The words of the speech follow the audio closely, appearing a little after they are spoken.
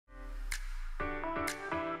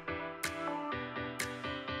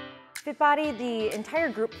FitBody, the entire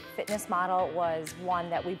group fitness model was one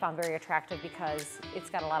that we found very attractive because it's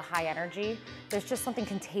got a lot of high energy. There's just something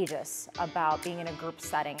contagious about being in a group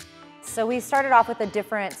setting. So we started off with a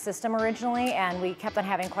different system originally, and we kept on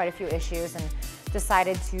having quite a few issues and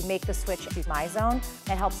decided to make the switch to Myzone.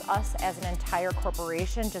 It helps us as an entire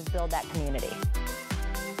corporation just build that community.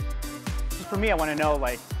 For me, I want to know,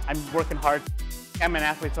 I'm working hard. I'm an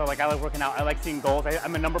athlete, so I like working out. I like seeing goals.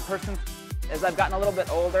 I'm a number person. As I've gotten a little bit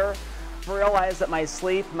older, I realize that my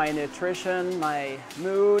sleep, my nutrition, my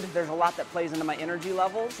mood, there's a lot that plays into my energy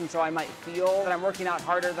levels, and so I might feel that I'm working out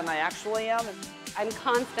harder than I actually am. I'm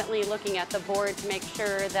constantly looking at the board to make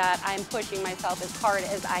sure that I'm pushing myself as hard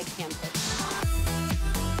as I can push.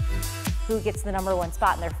 Who gets the #1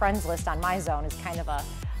 spot in their friends list on Myzone is kind of a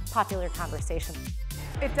popular conversation.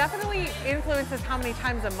 It definitely influences how many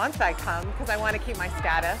times a month I come because I want to keep my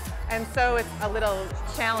status. And so it's a little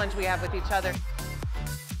challenge we have with each other.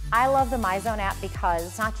 I love the Myzone app because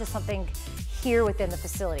it's not just something here within the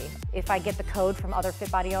facility. If I get the code from other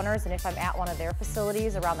FitBody owners and if I'm at one of their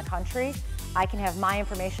facilities around the country, I can have my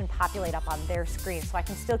information populate up on their screen so I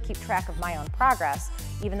can still keep track of my own progress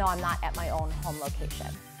even though I'm not at my own home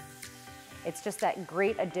location. It's just that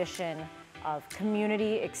great addition of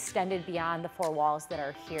community extended beyond the 4 walls that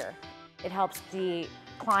are here. It helps the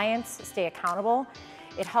clients stay accountable.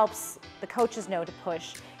 It helps the coaches know to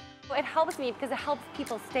push. It helps me because it helps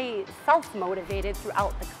people stay self-motivated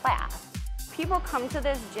throughout the class. People come to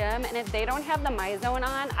this gym, and if they don't have the Myzone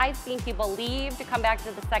on, I've seen people leave to come back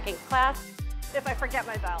to the second class. If I forget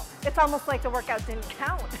my belt, it's almost like the workout didn't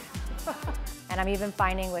count. And I'm even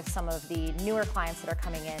finding with some of the newer clients that are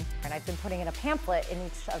coming in, and I've been putting in a pamphlet in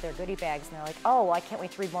each of their goodie bags, and they're like, oh, I can't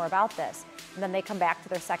wait to read more about this. And then they come back to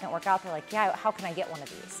their second workout, they're like, yeah, how can I get one of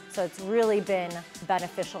these? So it's really been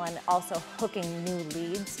beneficial and also hooking new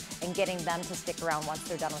leads and getting them to stick around once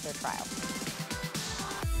they're done with their trial.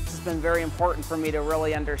 It's been very important for me to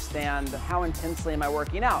really understand how intensely am I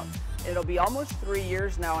working out. It'll be almost 3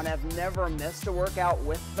 years now, and I've never missed a workout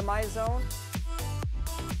with the Myzone.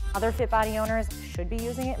 Other FitBody owners should be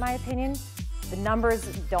using it, in my opinion. The numbers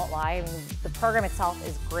don't lie. I mean, the program itself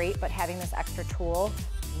is great, but having this extra tool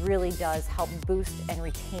really does help boost and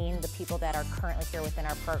retain the people that are currently here within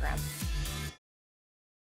our program.